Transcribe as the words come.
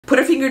put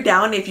a finger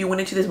down if you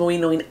went into this movie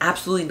knowing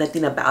absolutely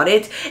nothing about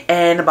it,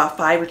 and about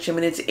 5 or 10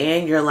 minutes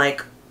in, you're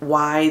like,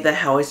 why the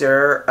hell is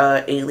there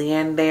a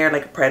alien there,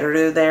 like a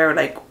predator there,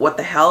 like what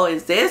the hell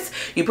is this?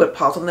 You put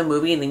pause on the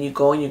movie and then you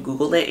go and you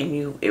Google it and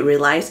you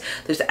realize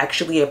there's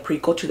actually a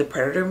prequel to the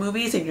Predator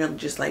movies, and you're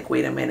just like,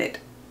 wait a minute,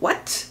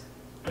 what?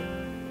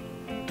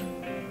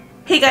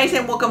 Hey guys,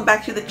 and welcome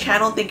back to the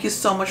channel. Thank you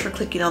so much for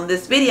clicking on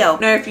this video.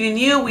 Now if you're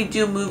new, we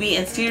do movie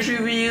and series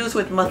reviews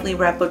with monthly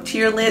wrap-up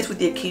tier lists with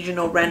the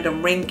occasional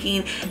random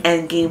ranking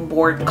and game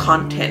board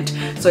content.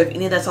 So if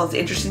any of that sounds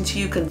interesting to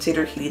you,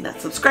 consider hitting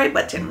that subscribe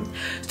button.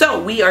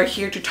 So we are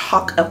here to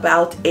talk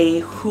about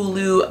a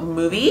Hulu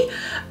movie,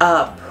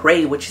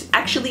 Prey, which is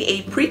actually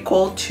a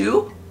prequel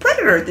to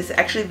Predator. This is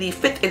actually the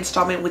 5th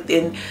installment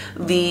within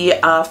the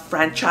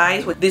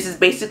franchise. This is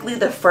basically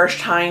the first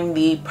time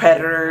the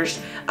Predators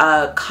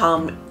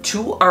come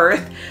to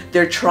Earth.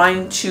 They're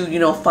trying to, you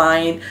know,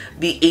 find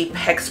the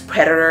apex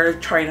predator,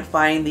 trying to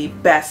find the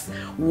best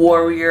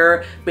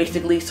warrior,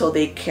 basically, so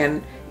they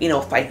can, you know,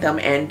 fight them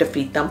and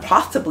defeat them,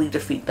 possibly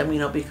defeat them, you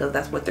know, because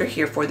that's what they're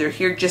here for. They're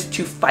here just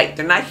to fight.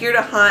 They're not here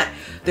to hunt.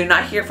 They're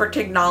not here for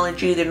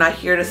technology. They're not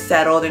here to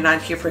settle. They're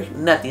not here for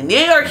nothing.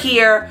 They are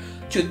here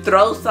to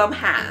throw some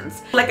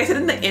hands. Like I said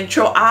in the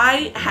intro,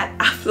 I had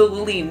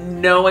absolutely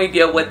no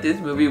idea what this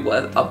movie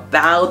was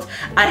about.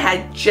 I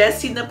had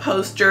just seen the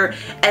poster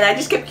and I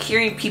just kept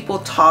hearing people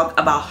talk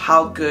about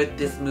how good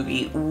this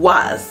movie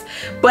was,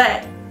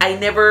 but I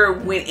never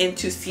went in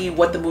to see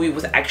what the movie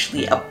was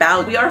actually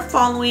about. We are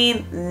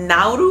following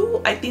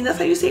Nauru, I think that's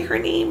how you say her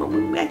name, or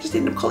maybe I just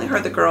ended up calling her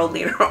the girl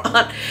later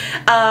on.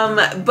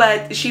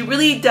 But she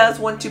really does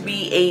want to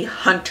be a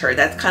hunter.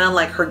 That's kind of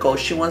like her goal.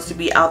 She wants to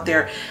be out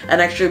there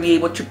and actually be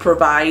able to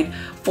provide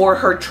for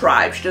her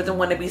tribe. She doesn't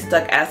want to be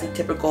stuck as a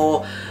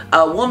typical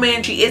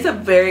woman. She is a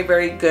very,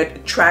 very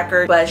good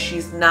tracker, but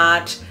she's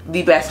not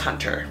the best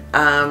hunter.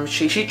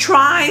 She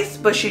tries,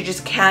 but she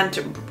just can't,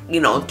 you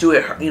know, do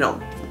it, you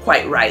know,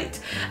 quite right.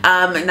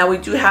 Now we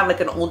do have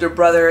like an older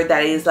brother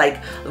that is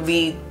like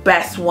the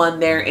best one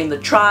there in the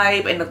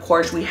tribe, and of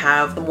course we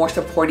have the more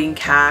supporting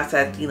cast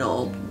that, you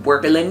know, we're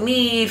gonna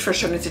need for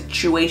certain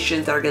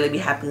situations that are gonna be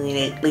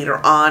happening later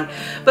on.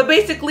 But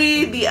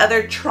basically the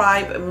other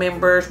tribe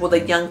members, well,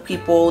 the young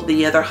people,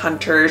 the other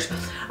hunters,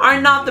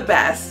 are not the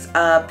best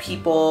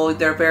people.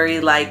 They're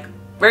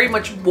very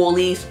much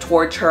bullies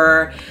towards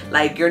her.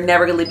 Like, you're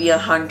never gonna be a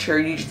hunter,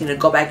 you just need to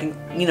go back and,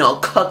 you know,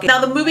 cook. Now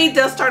the movie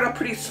does start off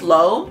pretty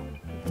slow,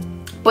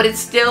 but it's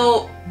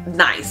still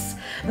nice.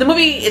 The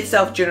movie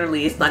itself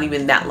generally is not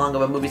even that long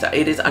of a movie, so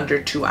it is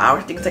under 2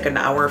 hours. I think it's like 1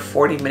 hour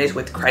 40 minutes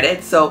with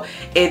credits, so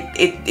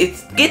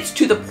it gets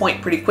to the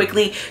point pretty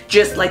quickly.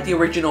 Just like the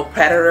original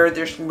Predator,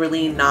 there's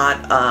really not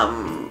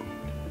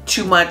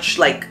too much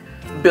like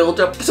build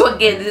up. So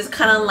again, this is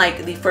kind of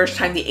like the first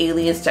time the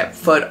aliens step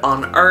foot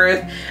on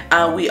Earth.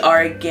 We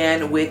are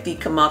again with the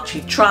Comanche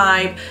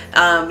tribe.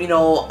 You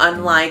know,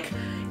 unlike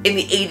in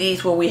the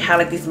 80s when we had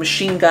like these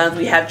machine guns,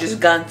 we have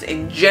just guns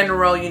in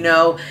general, you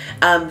know.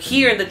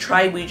 Here in the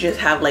tribe we just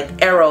have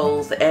like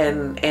arrows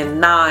and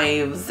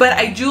knives. But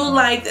I do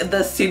like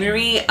the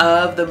scenery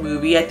of the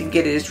movie. I think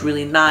it is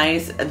really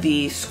nice.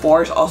 The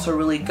score is also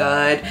really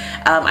good.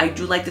 I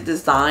do like the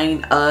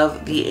design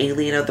of the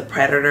alien, of the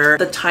Predator.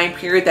 The time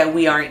period that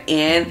we are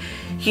in,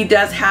 he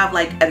does have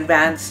like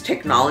advanced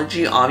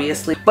technology,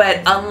 obviously,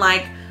 but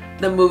unlike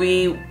the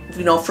movie,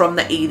 you know, from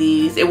the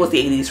 80s, it was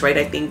the 80s, right?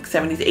 I think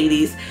 70s,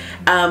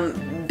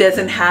 80s,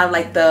 doesn't have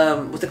like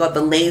the, what's it called,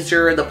 the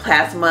laser, the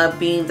plasma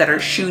beams that are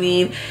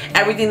shooting.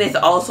 Everything is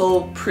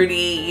also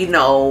pretty, you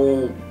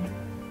know,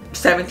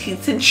 17th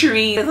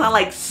century. It's not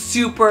like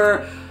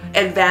super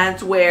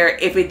advanced where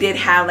if it did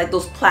have like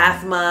those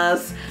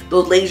plasmas,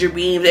 those laser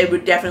beams, it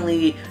would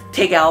definitely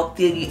take out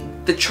the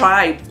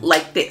tribe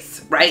like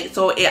this, right?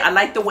 So I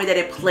like the way that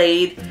it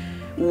played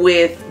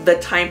with the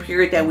time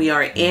period that we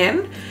are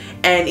in.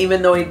 And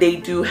even though they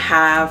do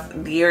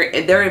have their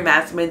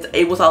advancements,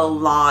 it was a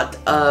lot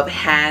of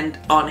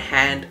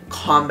hand-on-hand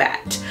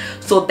combat.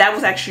 So that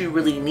was actually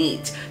really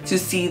neat to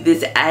see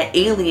this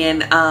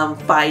alien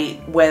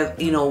fight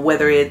with, you know,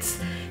 whether it's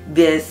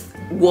this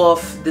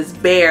wolf, this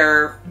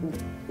bear,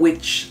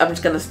 which I'm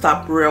just gonna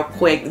stop real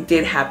quick,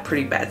 did have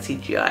pretty bad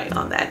CGI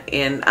on that,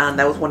 and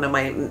that was one of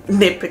my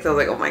nitpicks. I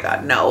was like, oh my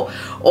god, no.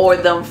 Or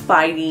them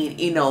fighting,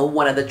 you know,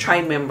 one of the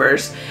tribe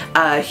members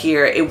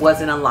here. It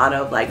wasn't a lot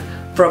of like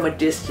from a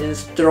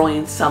distance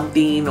throwing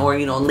something or,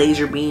 you know,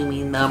 laser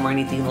beaming them or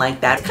anything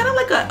like that. It's kind of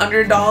like an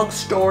underdog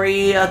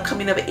story, a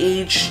coming of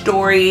age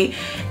story,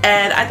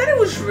 and I thought it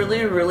was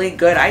really, really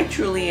good. I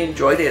truly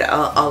enjoyed it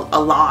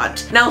a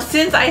lot. Now,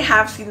 since I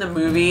have seen the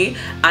movie,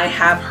 I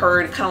have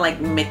heard kind of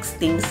like mixed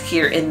things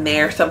here and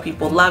there. Some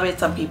people love it,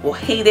 some people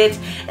hate it,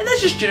 and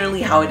that's just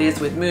generally how it is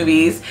with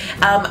movies.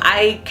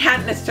 I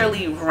can't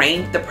necessarily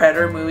rank the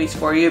Predator movies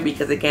for you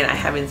because, again, I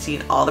haven't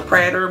seen all the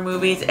Predator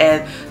movies,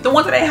 and the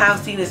ones that I have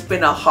seen, it's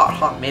been a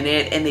hot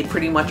minute, and they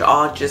pretty much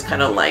all just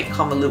kind of like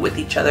convolute with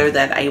each other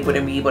that I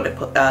wouldn't be able to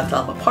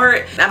tell them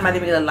apart. I'm not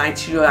even gonna lie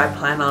to you,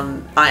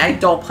 I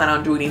don't don't plan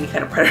on doing any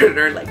kind of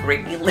Predator like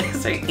ranking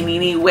list or in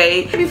any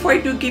way. Before I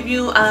do give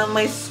you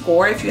my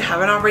score, if you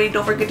haven't already,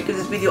 don't forget to give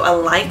this video a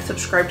like,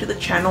 subscribe to the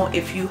channel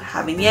if you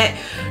haven't yet.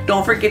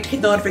 Don't forget to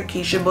hit the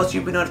notification bell so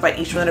you'll be notified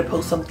each time I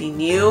post something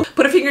new.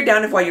 Put a finger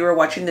down if while you were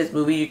watching this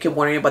movie you keep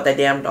wondering about that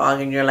damn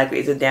dog and you're like,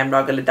 is the damn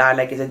dog gonna die?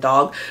 Like, is a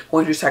dog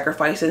going to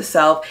sacrifice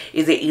itself?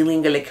 Is the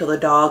alien gonna kill the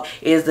dog?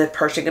 Is the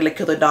person gonna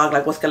kill the dog?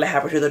 Like, what's gonna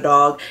happen to the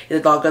dog? Is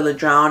the dog gonna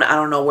drown? I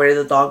don't know. Where did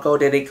the dog go?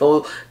 Did it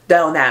go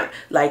down that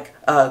like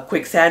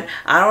quicksand?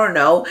 I don't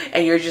know.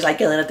 And you're just like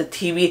yelling at the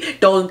TV,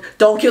 don't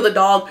kill the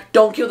dog,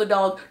 don't kill the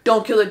dog,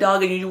 don't kill the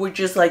dog, and you were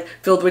just like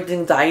filled with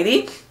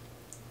anxiety.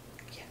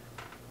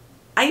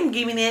 I'm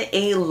giving it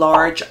a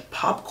large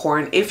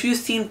popcorn. If you've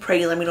seen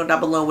Prey, let me know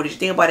down below. What did you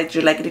think about it? Did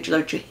you like it? Did you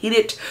love it? Did you hate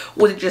it?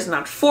 Was it just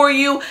not for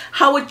you?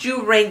 How would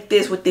you rank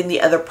this within the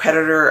other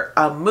Predator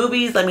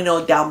movies? Let me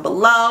know down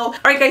below.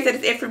 Alright guys, that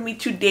is it for me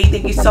today.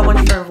 Thank you so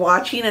much for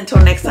watching.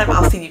 Until next time,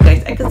 I'll see you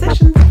guys at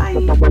concessions.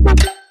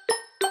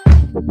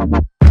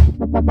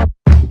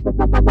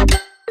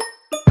 Bye.